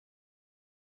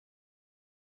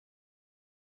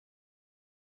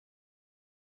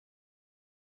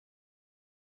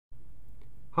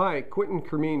Hi, Quentin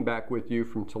Kermeen back with you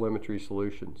from Telemetry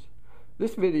Solutions.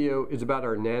 This video is about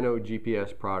our Nano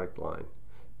GPS product line.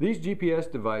 These GPS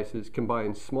devices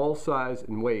combine small size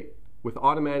and weight with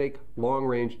automatic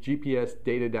long-range GPS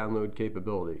data download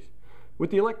capabilities.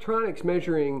 With the electronics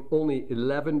measuring only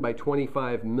 11 by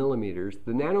 25 millimeters,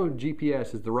 the Nano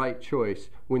GPS is the right choice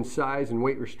when size and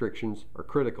weight restrictions are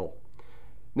critical.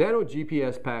 Nano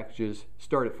GPS packages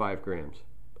start at 5 grams.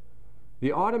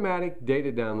 The automatic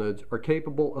data downloads are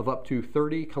capable of up to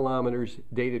 30 kilometers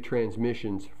data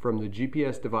transmissions from the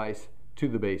GPS device to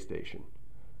the base station.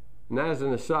 And as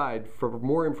an aside, for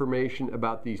more information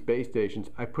about these base stations,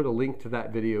 I put a link to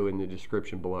that video in the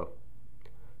description below.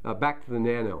 Now back to the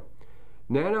Nano.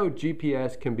 Nano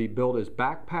GPS can be built as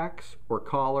backpacks or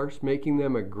collars, making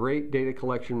them a great data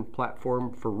collection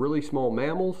platform for really small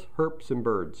mammals, herps, and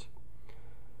birds.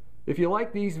 If you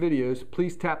like these videos,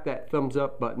 please tap that thumbs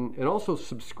up button and also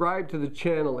subscribe to the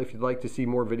channel if you'd like to see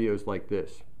more videos like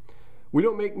this. We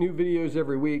don't make new videos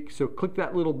every week, so click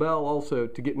that little bell also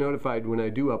to get notified when I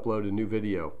do upload a new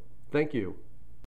video. Thank you.